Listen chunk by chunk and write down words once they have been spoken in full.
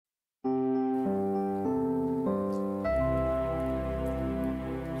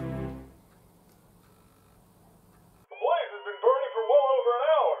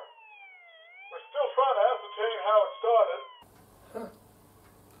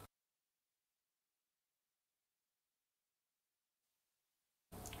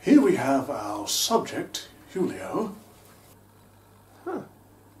Here we have our subject, Julio.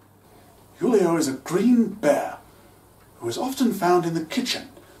 Julio is a green bear who is often found in the kitchen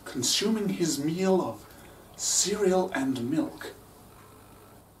consuming his meal of cereal and milk.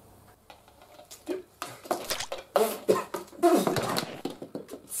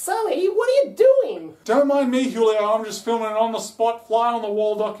 Sully, what are you doing? Don't mind me, Julio. I'm just filming an on-the-spot,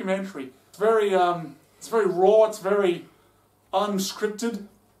 fly-on-the-wall documentary. It's very raw. It's very unscripted.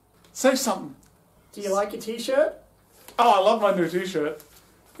 Say something. Do you like your t-shirt? Oh, I love my new t-shirt.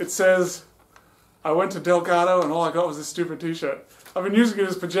 It says, I went to Delgado and all I got was this stupid t-shirt. I've been using it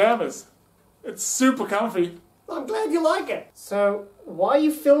as pajamas. It's super comfy. I'm glad you like it. So, why are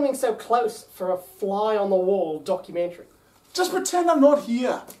you filming so close for a fly-on-the-wall documentary? Just pretend I'm not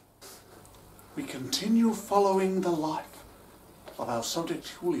here. We continue following the life of our subject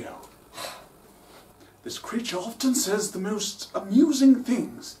Julio. This creature often says the most amusing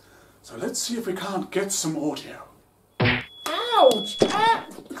things, so let's see if we can't get some audio. Ouch! Ah.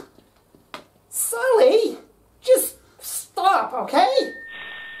 Sully, just stop, okay?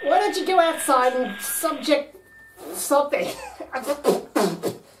 Why don't you go outside and subject something?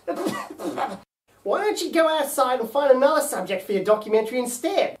 Why don't you go outside and find another subject for your documentary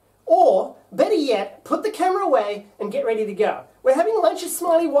instead? Or, better yet, put the camera away and get ready to go. We're having lunch at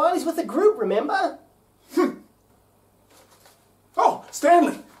Smiley Wiley's with a group, remember? Oh,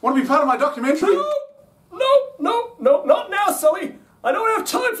 Stanley, want to be part of my documentary? No, not now, Sully. I don't have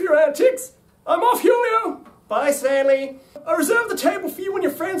time for your antics. I'm off, Julio. Bye, Stanley. I reserved the table for you and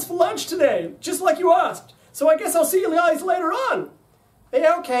your friends for lunch today, just like you asked. So I guess I'll see you guys later on.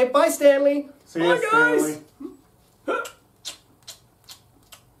 Yeah, okay. Bye, Stanley. See you, Bye, guys. Stanley.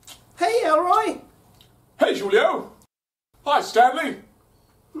 Hey, Elroy. Hey, Julio. Hi, Stanley.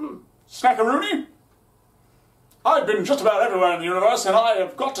 Snackaroony? I've been just about everywhere in the universe, and I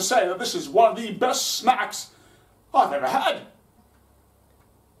have got to say that this is one of the best snacks I've ever had.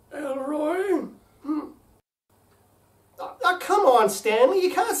 Elroy? Oh, come on, Stanley.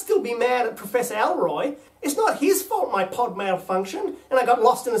 You can't still be mad at Professor Elroy. It's not his fault my pod malfunctioned and I got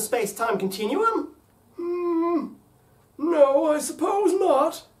lost in the space-time continuum. No, I suppose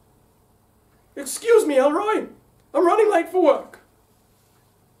not. Excuse me, Elroy. I'm running late for work.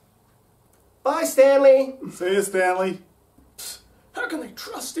 Bye, Stanley. See you, Stanley. How can they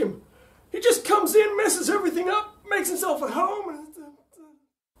trust him? He just comes in, messes everything up, makes himself at home, and...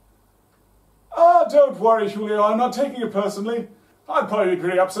 Oh, don't worry, Julio. I'm not taking it personally. I'd probably be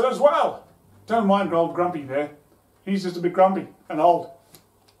pretty upset as well. Don't mind old Grumpy there. He's just a bit grumpy and old.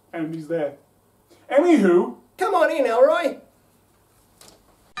 And he's there. Anywho... Come on in, Elroy.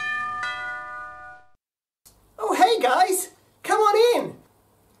 Oh, hey, guys. Come on in.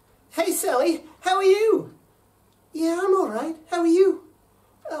 Hey, Sally. How are you? Yeah, I'm all right. How are you?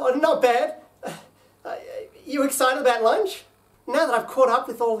 Oh, not bad. You excited about lunch? Now that I've caught up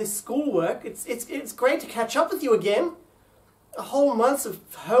with all this schoolwork, it's great to catch up with you again. A whole month of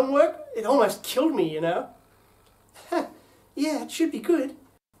homework, it almost killed me, you know. Yeah, it should be good.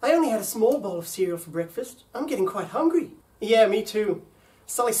 I only had a small bowl of cereal for breakfast. I'm getting quite hungry. Yeah, me too.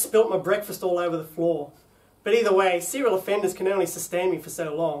 Sully spilt my breakfast all over the floor. But either way, cereal offenders can only sustain me for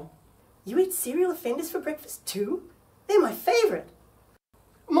so long. You eat cereal offenders for breakfast too? They're my favourite.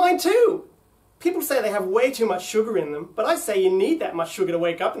 Mine too. People say they have way too much sugar in them, but I say you need that much sugar to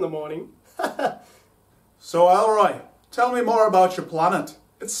wake up in the morning. So, Elroy, tell me more about your planet.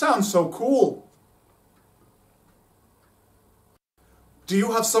 It sounds so cool. Do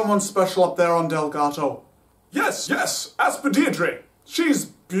you have someone special up there on Delgado? Yes, Asper Deirdre. She's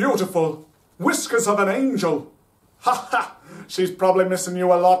beautiful. Whiskers of an angel. Ha ha! She's probably missing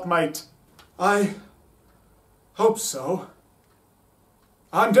you a lot, mate. I hope so.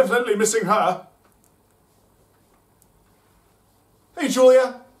 I'm definitely missing her. Hey,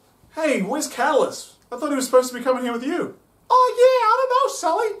 Julia. Hey, where's Catalyst? I thought he was supposed to be coming here with you. Oh, yeah, I don't know,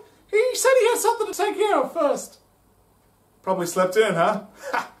 Sully. He said he had something to take care of first. Probably slept in, huh?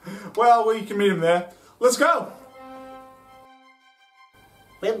 Well, we can meet him there. Let's go.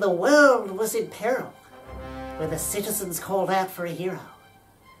 When the world was in peril, when the citizens called out for a hero,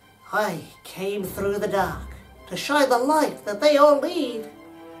 I came through the dark to shine the light that they all need.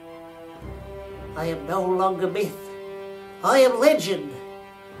 I am no longer myth. I am legend.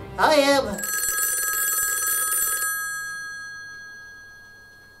 I am...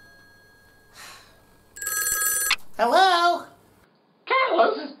 Hello?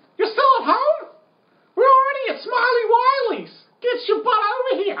 Catalyst, you're still at home? We're already at Smiley Wiley's. Get your butt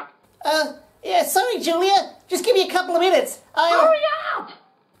over here. Yeah, sorry, Julia. Just give me a couple of minutes. Hurry up!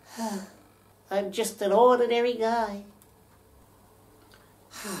 I'm just an ordinary guy.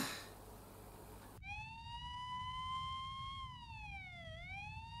 Oh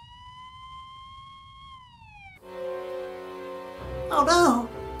no!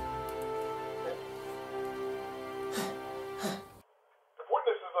 If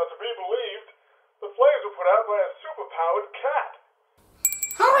witnesses are to be believed, the flames were put out by a super-powered cat.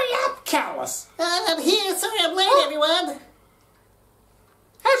 Hurry up, Callus! I'm here. Sorry I'm late, everyone.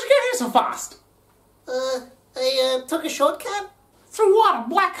 How'd you get here so fast? I took a shortcut. Through what, a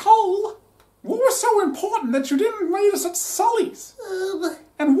black hole? What was so important that you didn't meet us at Sully's?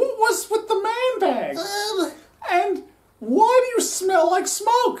 And what was with the man bag? And why do you smell like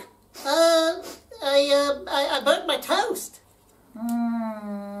smoke? I burnt my toast.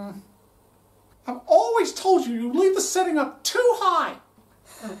 I've always told you you leave the setting up too high.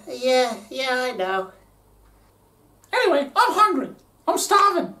 Yeah, I know. Anyway, I'm hungry. I'm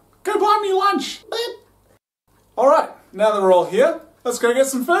starving. Go buy me lunch. But Alright, now that we're all here, let's go get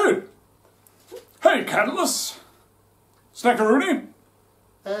some food. Hey, Catalyst. Snackaroonie?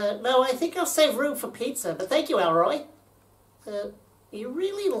 no, I think I'll save room for pizza, but thank you, Elroy. You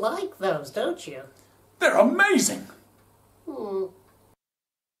really like those, don't you? They're amazing.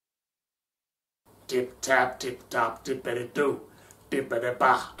 Tip tap, tip top, tippity doo. Dippity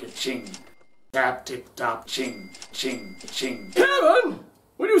ba, ka-ching. Tap, tip top, ching, ching, ching. Kevin!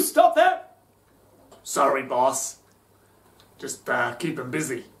 Will you stop that? Sorry, boss. Just keep him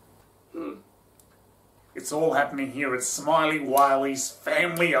busy. It's all happening here at Smiley Wiley's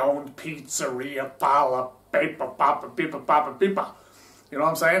family-owned pizzeria, pala, paper, papa, pipa, papa, pipa. You know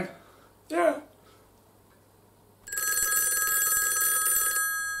what I'm saying? Yeah.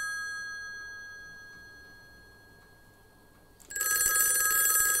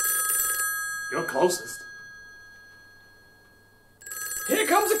 You're closest. Here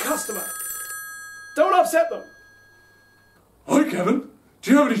comes a customer. Don't upset them. Hi, Kevin.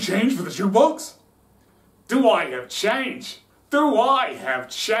 Do you have any change for the jukebox? Do I have change? Do I have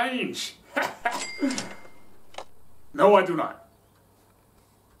change? No, I do not.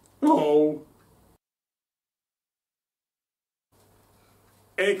 Oh.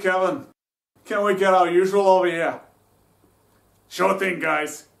 Hey, Kevin. Can we get our usual over here? Sure thing,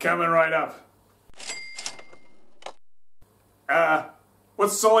 guys. Coming right up.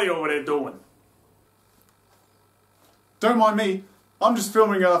 What's Sully over there doing? Don't mind me. I'm just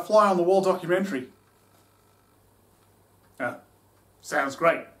filming a fly-on-the-wall documentary. Sounds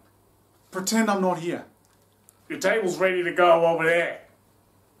great. Pretend I'm not here. Your table's ready to go over there.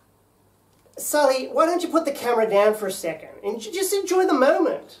 Sully, why don't you put the camera down for a second and just enjoy the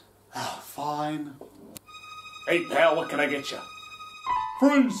moment? Fine. Hey, pal, what can I get you?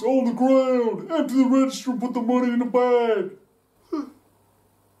 Freeze on the ground. Empty the register and put the money in the bag.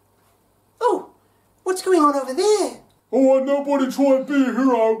 Oh, what's going on over there? Oh, and nobody try and be a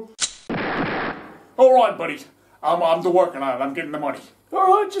hero. All right, buddy. I'm working on it. I'm getting the money. All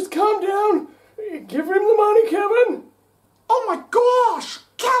right, just calm down. Give him the money, Kevin. Oh my gosh!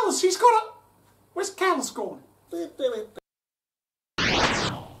 Callus, he's got a... Where's Callus going?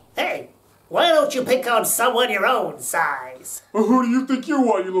 Hey, why don't you pick on someone your own size? Who do you think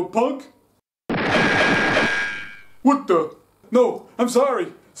you are, you little punk? What the? No, I'm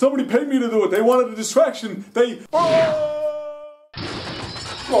sorry. Somebody paid me to do it. They wanted a distraction. They...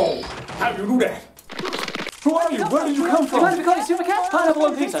 Oh, how do you do that? Who are you? Where did you come from? You got a SUPERCAT? Pineapple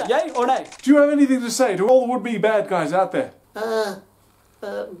on pizza, yay or nay? Do you have anything to say to all the would-be bad guys out there?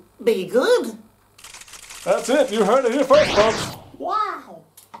 Be good. That's it. You heard it here first, folks. Wow!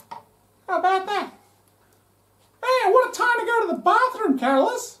 How about that? Hey, what a time to go to the bathroom,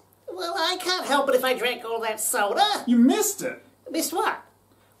 Callus! Well, I can't help it if I drank all that soda. You missed it. Missed what?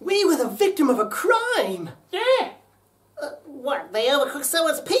 We were the victim of a crime. Yeah. What, they overcooked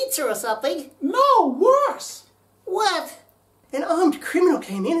someone's pizza or something? No, worse. What? An armed criminal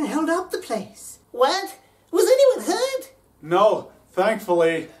came in and held up the place. What? Was anyone hurt? No,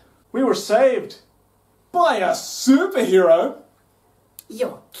 thankfully, we were saved by a superhero.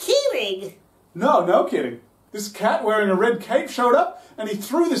 You're kidding. No kidding. This cat wearing a red cape showed up and he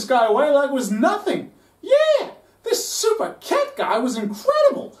threw this guy away like it was nothing. Yeah, this super cat guy was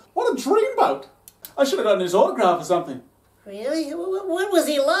incredible. What a dreamboat. I should have gotten his autograph or something. Really? What was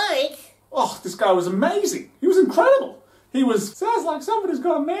he like? Oh, this guy was amazing. He was incredible. He was... Sounds like somebody's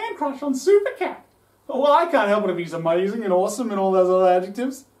got a man crush on SuperCat. Well, I can't help it if he's amazing and awesome and all those other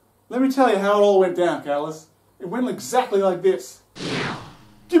adjectives. Let me tell you how it all went down, Callus. It went exactly like this.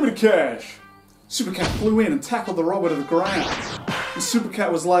 Give me the cash. SuperCat flew in and tackled the robber to the ground. And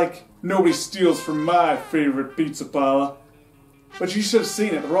SuperCat was like, nobody steals from my favorite pizza parlor. But you should have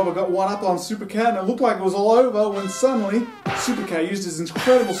seen it. The robber got one up on SUPERCAT and it looked like it was all over when suddenly SUPERCAT used his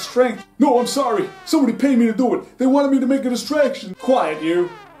incredible strength. No, I'm sorry. Somebody paid me to do it. They wanted me to make a distraction. Quiet, you.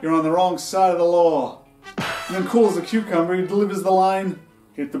 You're on the wrong side of the law. And then cool as a cucumber, he delivers the line,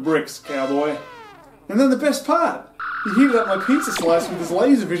 "Hit the bricks, cowboy." And then the best part, he heated up my pizza slice with his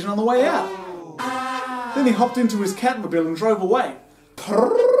laser vision on the way out. Then he hopped into his Catmobile and drove away.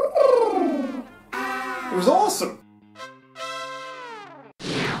 It was awesome.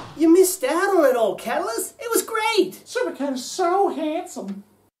 You missed out on it all, Catalyst. It was great. SUPERCAT is so handsome.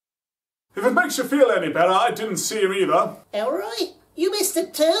 If it makes you feel any better, I didn't see him either. Elroy, you missed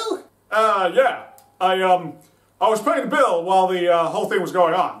it too? Yeah. I was paying the bill while the whole thing was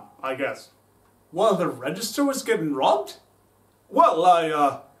going on, I guess. While the register was getting robbed? Well,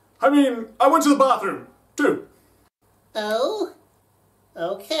 I went to the bathroom, too. Oh?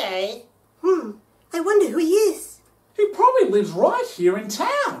 Okay. I wonder who he is. He probably lives right here in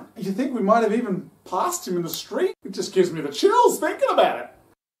town. You think we might have even passed him in the street? It just gives me the chills thinking about it.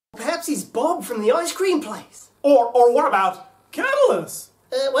 Perhaps he's Bob from the ice cream place. Or what about Catalyst!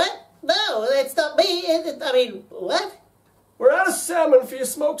 What? No, that's not me. What? We're out of salmon for your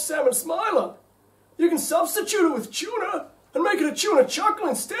smoked salmon smiler. You can substitute it with tuna and make it a tuna chuckle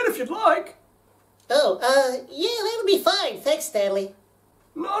instead if you'd like. Oh, yeah, that'll be fine. Thanks, Stanley.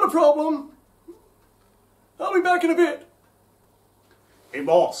 Not a problem. I'll be back in a bit. Hey,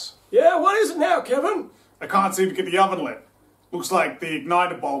 boss. Yeah, what is it now, Kevin? I can't seem to get the oven lit. Looks like the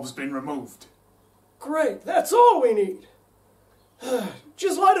igniter bulb's been removed. Great, that's all we need.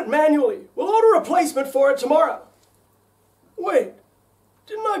 Just light it manually. We'll order a replacement for it tomorrow. Wait,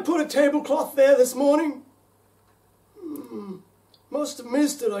 didn't I put a tablecloth there this morning? Must have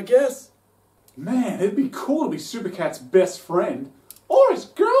missed it, I guess. Man, it'd be cool to be SUPERCAT's best friend. Or his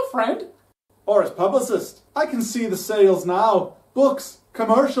girlfriend. Or his publicist. I can see the sales now. Books,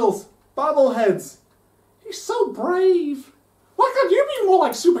 commercials, bobbleheads. He's so brave. Why can't you be more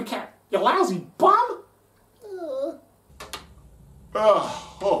like SUPERCAT, you lousy bum?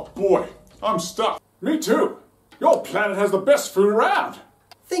 Oh boy, I'm stuck. Me too. Your planet has the best food around.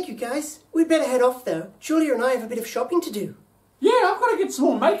 Thank you, guys. We'd better head off, though. Julia and I have a bit of shopping to do. Yeah, I've got to get some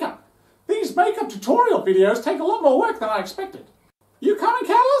more makeup. These makeup tutorial videos take a lot more work than I expected. You coming,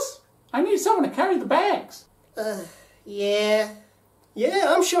 Catalyst? I need someone to carry the bags. Yeah. Yeah,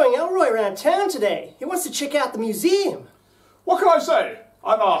 I'm showing Elroy around town today. He wants to check out the museum. What can I say?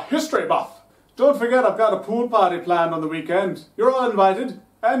 I'm a history buff. Don't forget I've got a pool party planned on the weekend. You're all invited.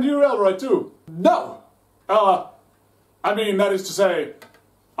 And you, Elroy, too. No. That is to say,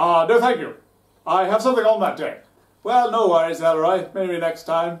 no thank you. I have something on that day. Well, no worries, Elroy. Maybe next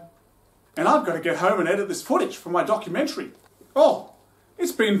time. And I've got to get home and edit this footage for my documentary. Oh,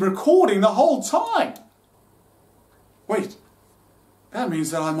 it's been recording the whole time. Wait, that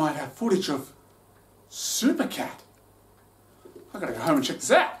means that I might have footage of SUPERCAT. I've got to go home and check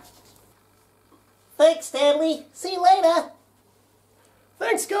this out. Thanks, Stanley. See you later.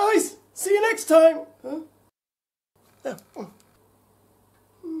 Thanks, guys. See you next time. Huh?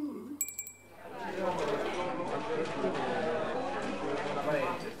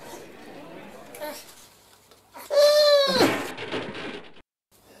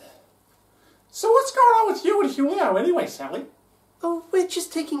 So what's going on with you and Julio anyway, Sally? Oh, we're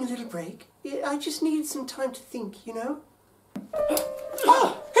just taking a little break. I just needed some time to think, you know?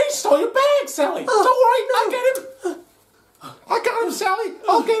 Oh, he stole your bag, Sally. Oh, Don't worry, no. I'll get him. I got him, Sally.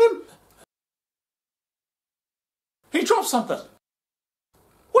 I'll get him. He dropped something.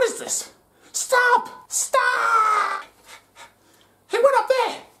 What is this? Stop! Stop! He went up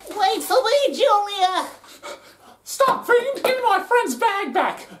there. Wait for me, Julia. Stop, fiend. Give me my friend's bag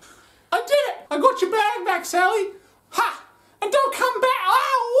back. I did it. I got your bag back, Sally.